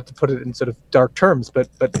 not to put it in sort of dark terms, but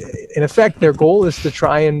in effect, their goal is to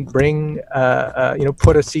try and bring, you know,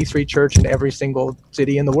 put a C3 church in every single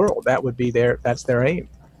city in the world. That would be that's their aim.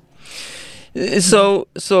 So,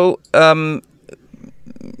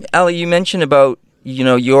 Ali, you mentioned about, you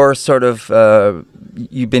know, your sort of,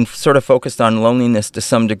 you've been sort of focused on loneliness to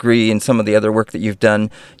some degree in some of the other work that you've done.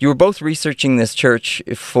 You were both researching this church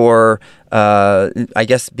for, I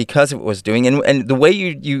guess, because of what it was doing. And the way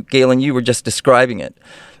you Galen, you were just describing it.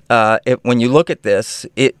 When you look at this,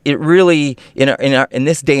 it really, in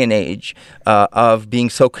this day and age of being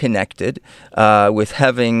so connected, with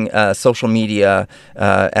having social media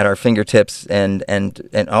at our fingertips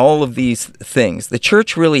and all of these things, the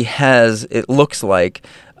church really has, it looks like,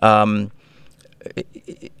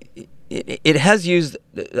 it has used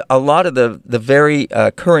a lot of the very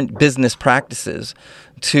current business practices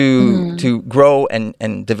to grow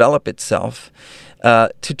and develop itself.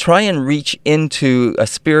 To try and reach into a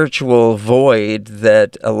spiritual void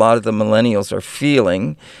that a lot of the millennials are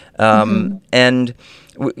feeling. And,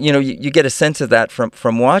 you know, you get a sense of that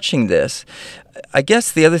from watching this. I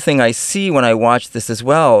guess the other thing I see when I watch this as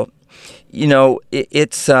well, you know,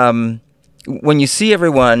 it's when you see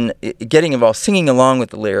everyone getting involved, singing along with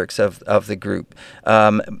the lyrics of the group,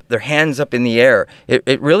 their hands up in the air,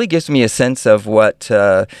 it really gives me a sense of what,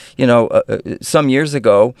 you know, some years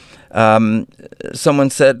ago, someone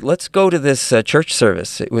said, let's go to this church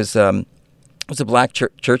service. It was a black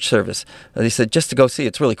church service. They said, just to go see,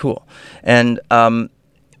 it's really cool. And I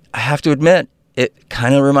have to admit, it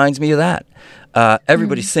kind of reminds me of that.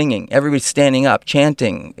 Everybody's singing, everybody's standing up,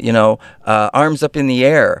 chanting, you know, arms up in the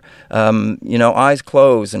air, you know, eyes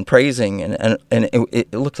closed and praising, and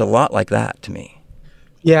it looked a lot like that to me.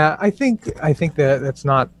 Yeah, I think that's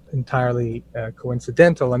not entirely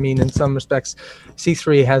coincidental. I mean, in some respects,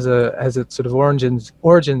 C3 has its sort of origins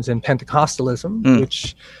in Pentecostalism,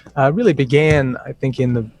 which really began, I think,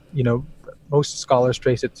 in the, you know, most scholars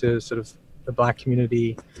trace it to sort of the black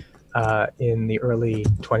community in the early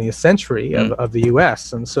 20th century of the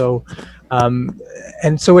U.S. And so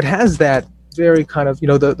it has that very kind of,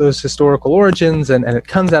 those historical origins, and it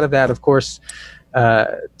comes out of that, of course.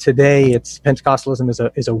 Today,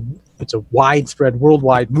 Pentecostalism is a widespread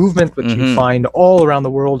worldwide movement, which you find all around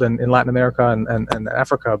the world and in Latin America and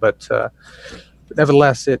Africa. But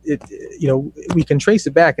nevertheless, we can trace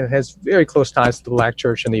it back, and it has very close ties to the Black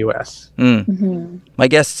Church in the U.S. My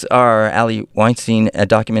guests are Ali Weinstein, a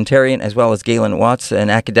documentarian, as well as Galen Watts, an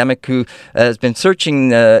academic who has been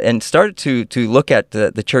searching and started to look at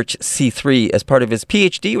the Church C3 as part of his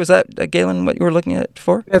PhD. Was that, Galen, what you were looking at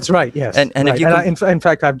for? That's right. Yes. And right. In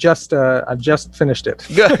fact, I've just finished it.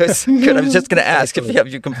 Good. Good. I was just going to ask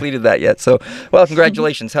if you completed that yet. So, well,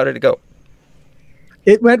 congratulations. How did it go?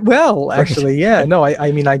 It went well, actually. Yeah, no,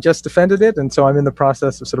 I mean, I just defended it, and so I'm in the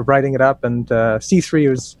process of sort of writing it up. And C3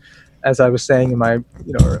 was, as I was saying in my,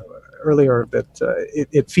 earlier, that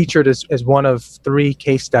it featured as one of 3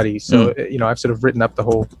 case studies. So I've sort of written up the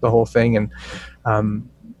whole thing, and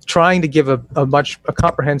trying to give a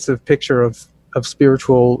comprehensive picture of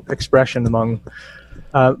spiritual expression among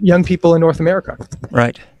young people in North America.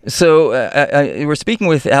 Right. So we're speaking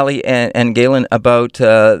with Ali and Galen about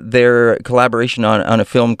their collaboration on a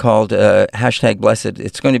film called #Blessed.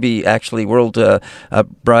 It's going to be actually world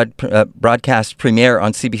broadcast premiere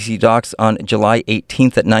on CBC Docs on July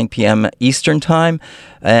 18th at 9 p.m. Eastern Time.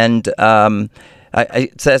 And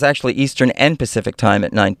it says actually Eastern and Pacific Time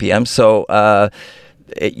at 9 p.m. So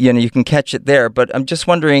you can catch it there. But I'm just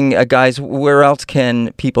wondering, guys, where else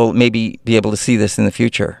can people maybe be able to see this in the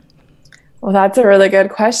future? Well, that's a really good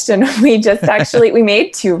question. We just we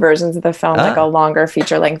made 2 versions of the film, like a longer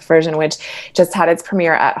feature-length version, which just had its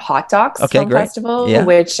premiere at Hot Docs Film Festival,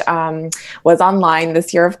 which was online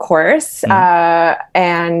this year, of course.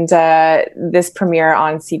 And this premiere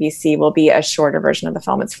on CBC will be a shorter version of the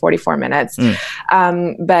film. It's 44 minutes.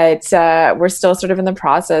 But we're still sort of in the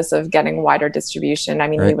process of getting wider distribution. I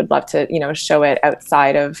mean, we would love to, show it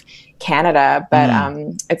outside of Canada, but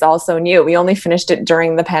it's also new. We only finished it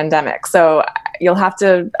during the pandemic, so you'll have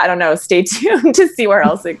to, stay tuned to see where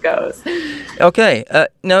else it goes. Okay.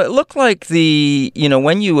 Now, it looked like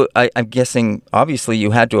when you, I'm guessing, obviously you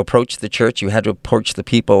had to approach the church, you had to approach the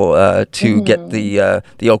people to get the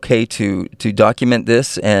okay to document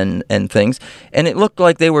this and things, and it looked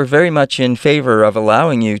like they were very much in favor of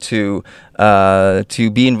allowing you to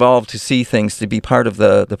be involved, to see things, to be part of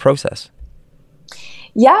the process.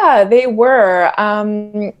 Yeah, they were.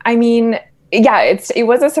 I mean, it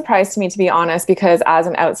was a surprise to me, to be honest, because as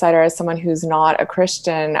an outsider, as someone who's not a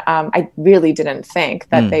Christian, I really didn't think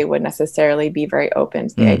that they would necessarily be very open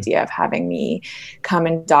to the idea of having me come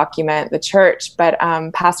and document the church. But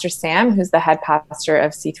Pastor Sam, who's the head pastor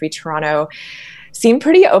of C3 Toronto, seemed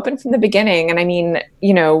pretty open from the beginning. And I mean,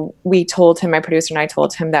 we told him, my producer and I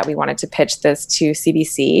told him that we wanted to pitch this to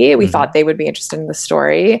CBC. We thought they would be interested in the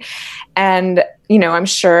story. And, I'm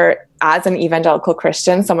sure as an evangelical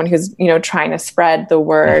Christian, someone who's, trying to spread the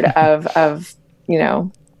word of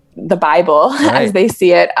the Bible as they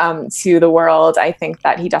see it to the world, I think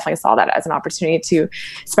that he definitely saw that as an opportunity to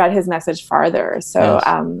spread his message farther. So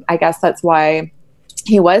I guess that's why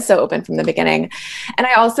he was so open from the beginning. And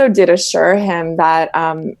I also did assure him that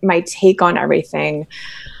my take on everything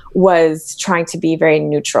was trying to be very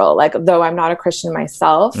neutral. Like, though I'm not a Christian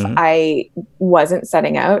myself, I wasn't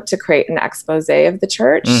setting out to create an expose of the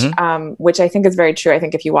church, which I think is very true. I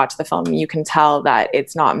think if you watch the film, you can tell that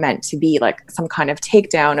it's not meant to be like some kind of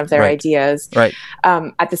takedown of their ideas. Right.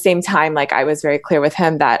 At the same time, like, I was very clear with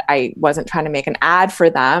him that I wasn't trying to make an ad for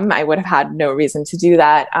them. I would have had no reason to do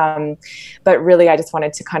that. But really, I just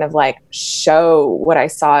wanted to kind of like show what I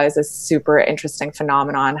saw as a super interesting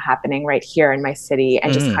phenomenon happening right here in my city,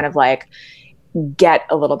 and just kind of like get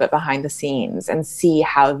a little bit behind the scenes and see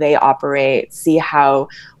how they operate, see how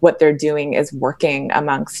what they're doing is working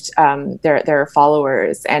amongst their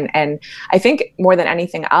followers. And I think more than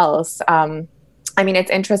anything else, I mean, it's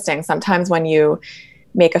interesting. Sometimes when you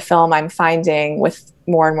make a film, I'm finding with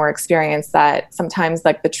more and more experience that sometimes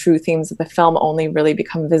like the true themes of the film only really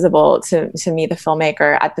become visible to me, the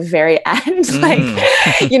filmmaker, at the very end. Like,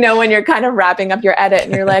 when you're kind of wrapping up your edit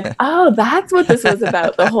and you're like, oh, that's what this was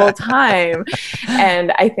about the whole time.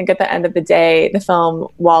 And I think at the end of the day, the film,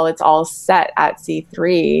 while it's all set at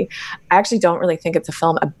C3, I actually don't really think it's a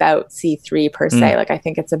film about C3 per se. Like, I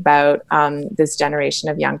think it's about this generation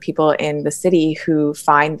of young people in the city who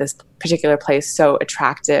find this particular place so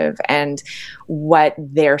attractive, and what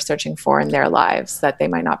what they're searching for in their lives that they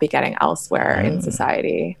might not be getting elsewhere in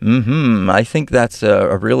society. I think that's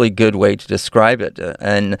a really good way to describe it.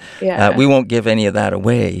 And we won't give any of that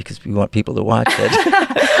away because we want people to watch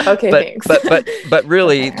it. Okay, thanks. But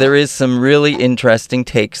really, there is some really interesting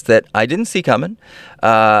takes that I didn't see coming.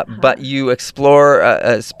 But you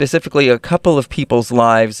explore specifically a couple of people's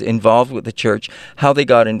lives involved with the church, how they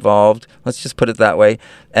got involved. Let's just put it that way.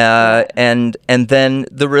 And then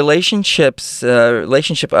the relationship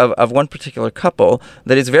of one particular couple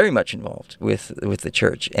that is very much involved with the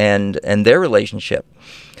church and their relationship.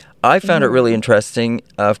 I found it really interesting,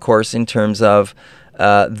 of course, in terms of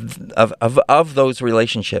those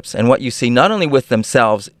relationships and what you see not only with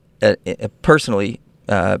themselves personally.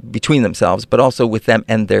 Between themselves, but also with them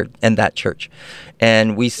and that church,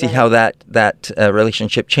 and we see how that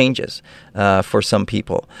relationship changes for some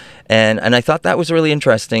people, and I thought that was really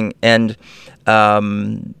interesting. And I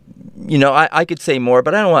could say more,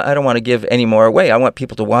 but I don't want to give any more away. I want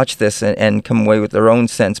people to watch this and come away with their own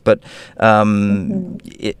sense. But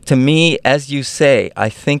to me, as you say, I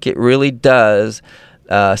think it really does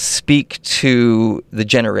speak to the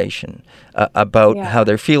generation about how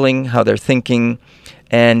they're feeling, how they're thinking,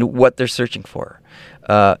 and what they're searching for.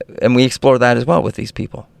 And we explore that as well with these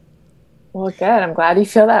people. Well, good. I'm glad you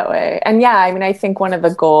feel that way. And I think one of the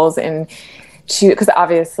goals because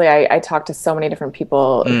obviously I talked to so many different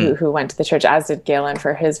people who went to the church, as did Galen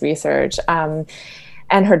for his research, and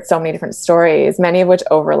heard so many different stories, many of which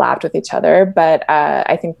overlapped with each other. But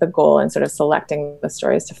I think the goal in sort of selecting the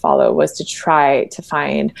stories to follow was to try to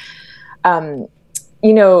find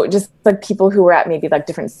just like people who were at maybe like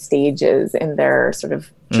different stages in their sort of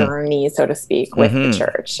journey, so to speak, with the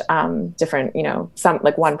church. Different, some,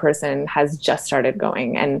 like one person has just started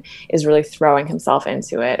going and is really throwing himself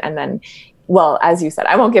into it. And then, well, as you said,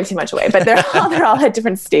 I won't give too much away, but they're all at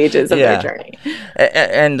different stages of their journey.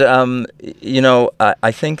 And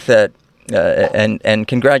I think that, and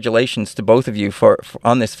congratulations to both of you for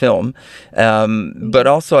on this film. But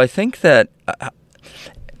also I think that,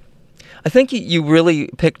 I think you really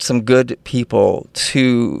picked some good people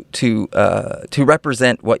to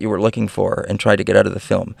represent what you were looking for and try to get out of the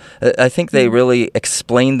film. I think they really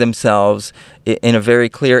explained themselves in a very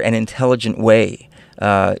clear and intelligent way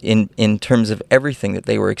in terms of everything that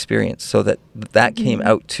they were experiencing, so that came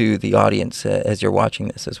out to the audience as you're watching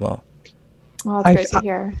this as well. Well, that's great to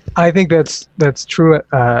hear. I think that's true.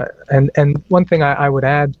 And one thing I would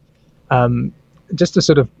add, just to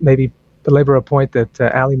sort of maybe belabor a point that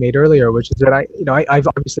Ali made earlier, which is that I've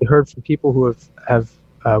obviously heard from people who have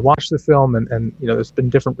watched the film, and there's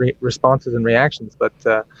been different responses and reactions. But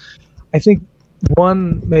I think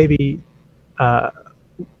one thing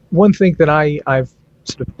that I've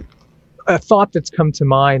sort of a thought that's come to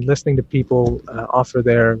mind listening to people offer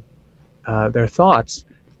their thoughts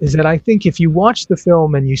is that I think if you watch the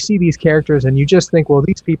film and you see these characters and you just think, well,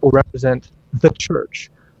 these people represent the church,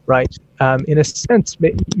 right? In a sense,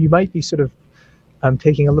 you might be sort of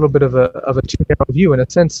taking a little bit of a too narrow view. In a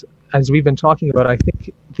sense, as we've been talking about, I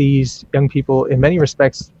think these young people, in many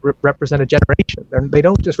respects, represent a generation. They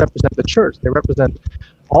don't just represent the church; they represent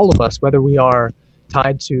all of us, whether we are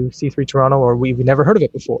tied to C3 Toronto or we've never heard of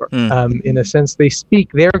it before. In a sense,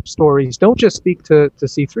 their stories don't just speak to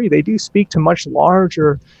C3; they do speak to much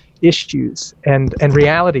larger issues and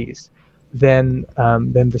realities than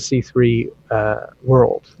the C3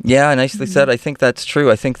 world. Yeah, nicely said. I think that's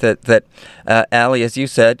true. I think that Ali, as you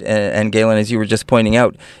said, and Galen, as you were just pointing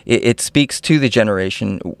out, it speaks to the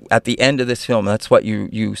generation. At the end of this film, that's what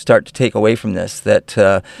you start to take away from this,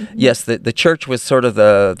 that yes, the church was sort of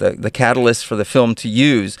the catalyst for the film to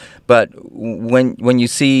use, but when you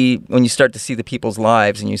start to see the people's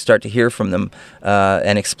lives and you start to hear from them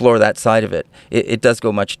and explore that side of it, it does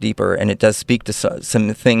go much deeper, and it does speak to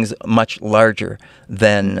some things much larger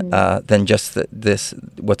than just this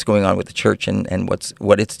what's going on with the church and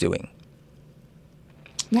what it's doing.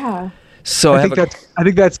 Yeah. So I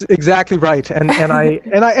think that's exactly right. And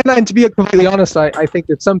to be completely honest, I think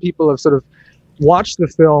that some people have sort of watched the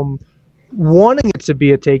film wanting it to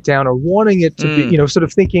be a takedown or wanting it to be, sort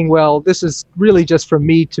of thinking, well, this is really just for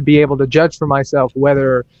me to be able to judge for myself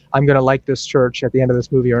whether I'm going to like this church at the end of this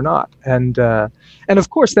movie or not. And of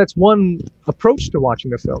course, that's one approach to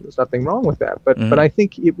watching the film. There's nothing wrong with that. But I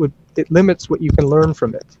think it limits what you can learn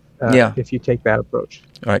from it if you take that approach.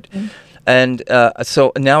 All right. And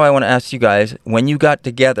so now I want to ask you guys, when you got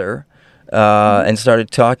together and started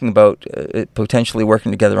talking about potentially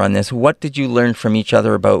working together on this, what did you learn from each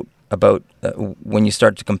other about when you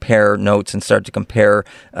started to compare notes and started to compare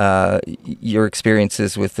your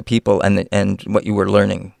experiences with the people and what you were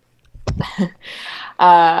learning?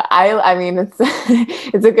 I mean,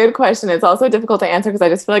 it's a good question. It's also difficult to answer because I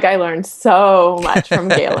just feel like I learned so much from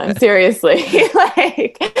Galen. Seriously,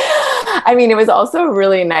 I mean, it was also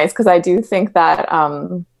really nice because I do think that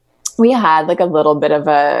we had like a little bit of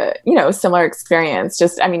a, similar experience.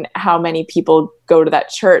 Just, I mean, how many people go to that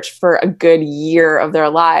church for a good year of their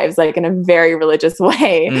lives, like in a very religious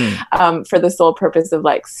way, for the sole purpose of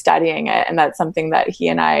like studying it. And that's something that he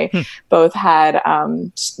and I both had,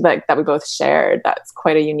 like that we both shared. That's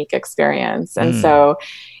quite a unique experience. And so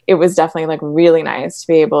it was definitely like really nice to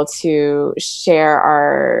be able to share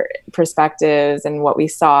our perspectives and what we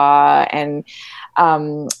saw. And,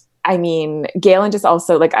 I mean, Galen just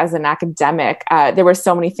also, like, as an academic, there were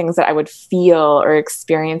so many things that I would feel or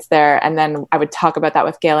experience there. And then I would talk about that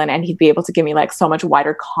with Galen, and he'd be able to give me like so much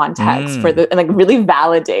wider context and like really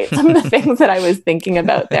validate some of the things that I was thinking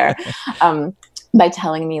about there, by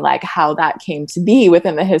telling me like how that came to be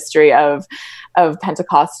within the history of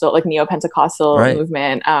Pentecostal, like neo-Pentecostal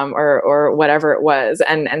movement, or whatever it was.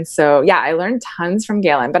 And so, yeah, I learned tons from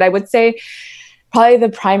Galen, but I would say probably the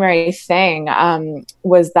primary thing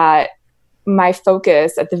was that my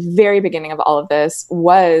focus at the very beginning of all of this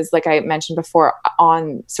was, like I mentioned before,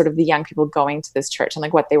 on sort of the young people going to this church and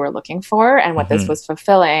like what they were looking for and what this was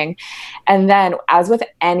fulfilling. And then, as with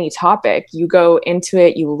any topic, you go into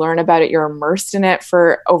it, you learn about it, you're immersed in it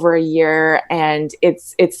for over a year, and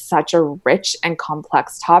it's such a rich and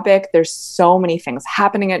complex topic. There's so many things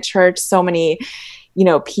happening at church, so many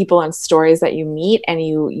people and stories that you meet, and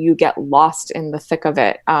you get lost in the thick of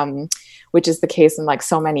it, which is the case in like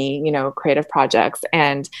so many, creative projects.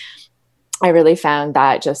 And I really found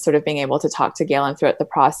that just sort of being able to talk to Galen throughout the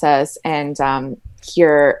process and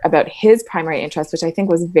hear about his primary interest, which I think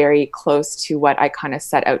was very close to what I kind of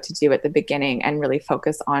set out to do at the beginning, and really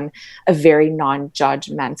focus on a very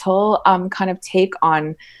non-judgmental kind of take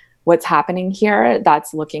on what's happening here,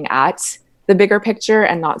 that's looking at the bigger picture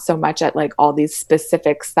and not so much at like all these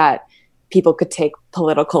specifics that people could take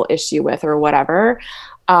political issue with or whatever.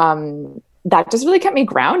 That just really kept me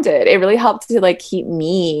grounded. It really helped to like keep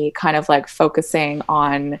me kind of like focusing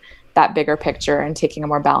on that bigger picture and taking a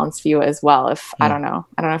more balanced view as well. If I don't know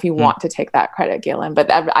if you want to take that credit, Galen, but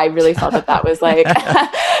I really felt that was like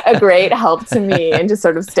a great help to me in just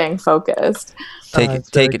sort of staying focused. Take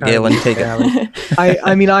it, Galen. Take it.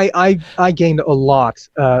 I mean, I gained a lot,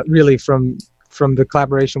 really, from the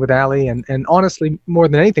collaboration with Ali, and honestly, more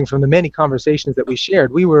than anything, from the many conversations that we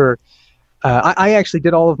shared. We were, I actually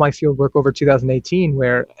did all of my field work over 2018,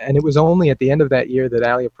 and it was only at the end of that year that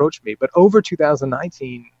Ali approached me. But over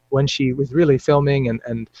 2019, when she was really filming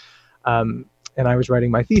and I was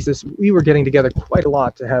writing my thesis, we were getting together quite a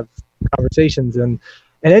lot to have conversations. And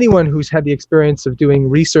anyone who's had the experience of doing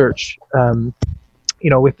research,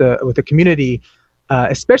 with the community,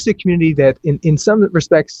 especially a community that in some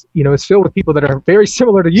respects, is filled with people that are very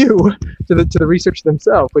similar to you, to the research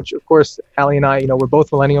themselves, which of course, Ali and I, we're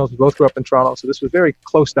both millennials, we both grew up in Toronto, so this was very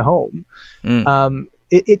close to home.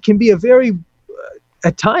 It can be a very,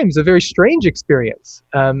 at times, a very strange experience,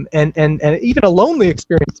 and even a lonely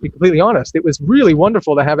experience, to be completely honest. It was really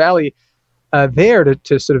wonderful to have Ali there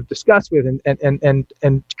to sort of discuss with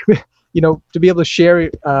and to be able to share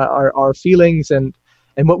our feelings and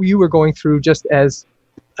what you were going through, just as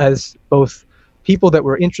both people that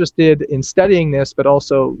were interested in studying this, but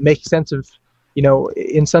also make sense of,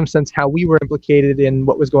 in some sense, how we were implicated in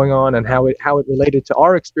what was going on and how it related to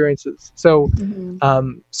our experiences. So,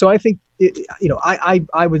 so I think,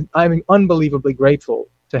 I'm unbelievably grateful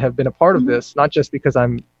to have been a part of this, not just because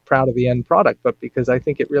I'm proud of the end product, but because I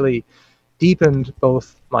think it really deepened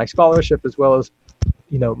both my scholarship as well as,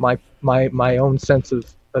 my own sense of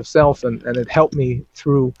self, and it helped me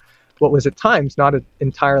through what was at times not an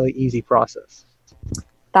entirely easy process.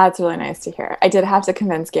 That's really nice to hear. I did have to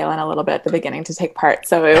convince Galen a little bit at the beginning to take part,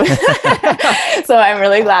 so so I'm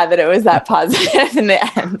really glad that it was that positive in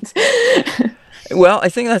the end. Well, I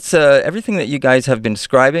think that's everything that you guys have been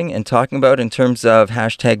describing and talking about in terms of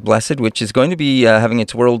 #Blessed, which is going to be having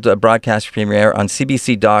its world broadcast premiere on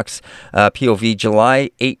CBC Docs POV July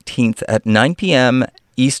 18th at 9 p.m.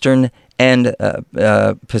 Eastern and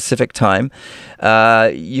Pacific time.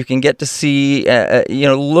 You can get to see,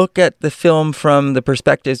 look at the film from the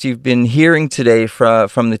perspectives you've been hearing today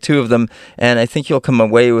from the two of them, and I think you'll come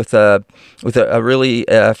away with a really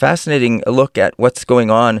fascinating look at what's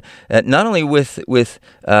going on, not only with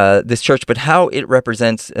this church, but how it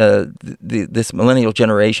represents this millennial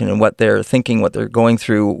generation and what they're thinking, what they're going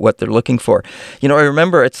through, what they're looking for. I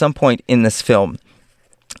remember at some point in this film,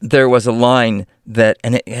 there was a line that,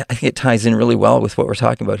 and I think it ties in really well with what we're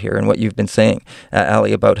talking about here and what you've been saying,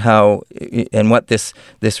 Ali, about how and what this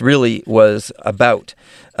really was about,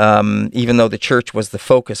 even though the church was the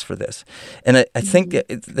focus for this. And I think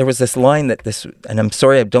there was this line that and I'm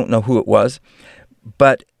sorry, I don't know who it was,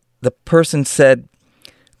 but the person said,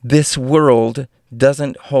 "This world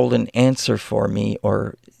doesn't hold an answer for me,"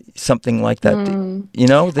 or something like that. You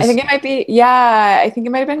know, I think it might be, I think it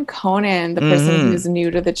might have been Conan, the person who's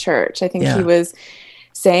new to the church. I think he was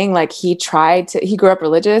saying, like, he grew up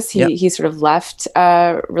religious. He sort of left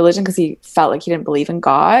religion because he felt like he didn't believe in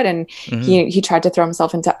God. And he tried to throw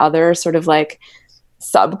himself into other sort of like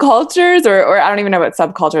subcultures, or I don't even know about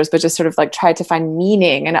subcultures, but just sort of like tried to find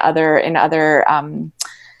meaning in other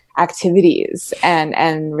activities,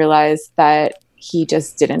 and realized that he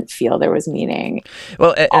just didn't feel there was meaning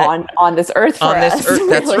on this earth for us. This earth,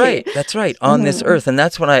 really. That's right. On this earth. And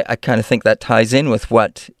that's when I kind of think that ties in with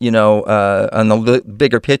what, on the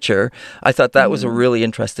bigger picture. I thought that was a really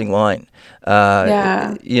interesting line,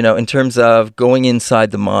 in terms of going inside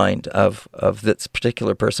the mind of this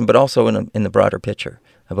particular person, but also in the broader picture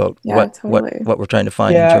about what we're trying to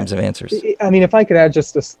find in terms of answers. I mean, if I could add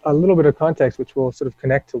just a little bit of context, which will sort of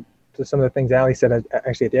connect to some of the things Ali said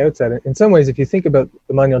actually at the outset. In some ways, if you think about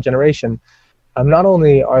the millennial generation, not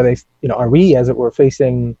only are they, are we, as it were,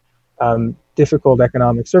 facing difficult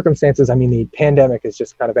economic circumstances. I mean, the pandemic has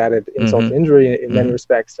just kind of added insult to injury in many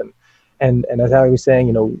respects. And as Ali was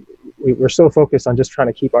saying, we're so focused on just trying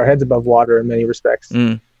to keep our heads above water in many respects.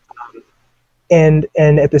 And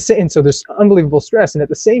so there's unbelievable stress. And at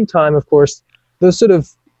the same time, of course, those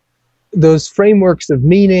frameworks of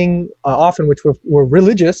meaning, often which were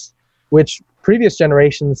religious, which previous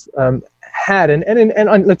generations had, and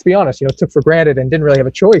let's be honest, took for granted and didn't really have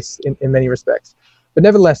a choice in many respects. But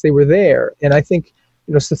nevertheless, they were there. And I think,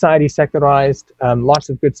 society secularized, lots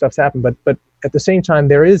of good stuff's happened, but at the same time,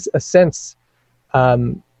 there is a sense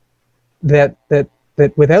that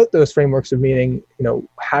without those frameworks of meaning,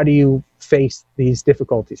 how do you face these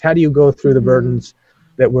difficulties? How do you go through the burdens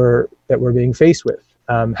that we're being faced with?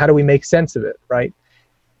 How do we make sense of it, right?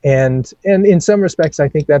 And in some respects, I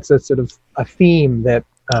think that's a sort of a theme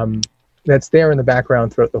that's there in the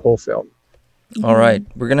background throughout the whole film. All right.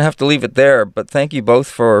 We're going to have to leave it there, but thank you both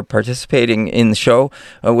for participating in the show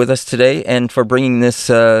with us today and for bringing this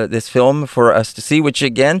film for us to see, which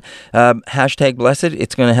again, #Blessed.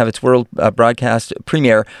 It's going to have its world broadcast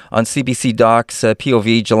premiere on CBC Docs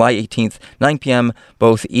POV July 18th, 9 p.m.,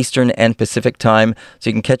 both Eastern and Pacific time. So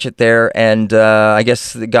you can catch it there. And I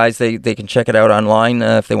guess the guys, they can check it out online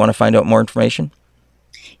if they want to find out more information.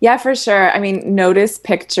 Yeah, for sure. I mean, Notice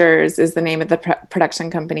Pictures is the name of the production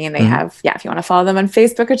company, and they have, if you want to follow them on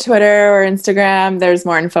Facebook or Twitter or Instagram, there's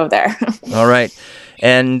more info there. All right.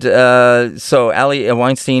 And so Ali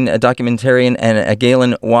Weinstein, a documentarian, and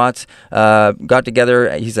Galen Watts got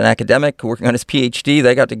together. He's an academic working on his PhD.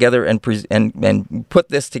 They got together and put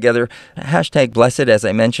this together. #Blessed, as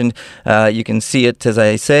I mentioned. You can see it, as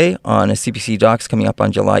I say, on a CBC Docs coming up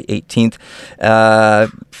on July 18th.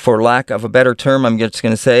 For lack of a better term, I'm just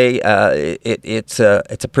going to say it's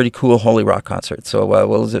a pretty cool Holy Rock concert. So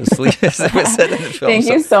we'll just leave it as it was said in the film. Thank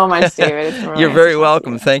you so much, David. It's You're very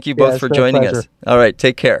welcome. Thank you both for joining us. All right.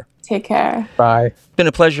 Take care. Take care. Bye. It's been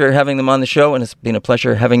a pleasure having them on the show, and it's been a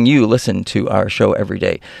pleasure having you listen to our show every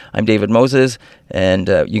day. I'm David Moses, and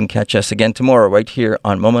you can catch us again tomorrow right here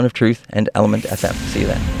on Moment of Truth and Element FM. See you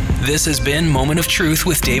then. This has been Moment of Truth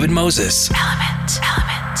with David Moses. Element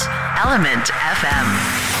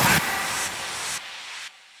FM.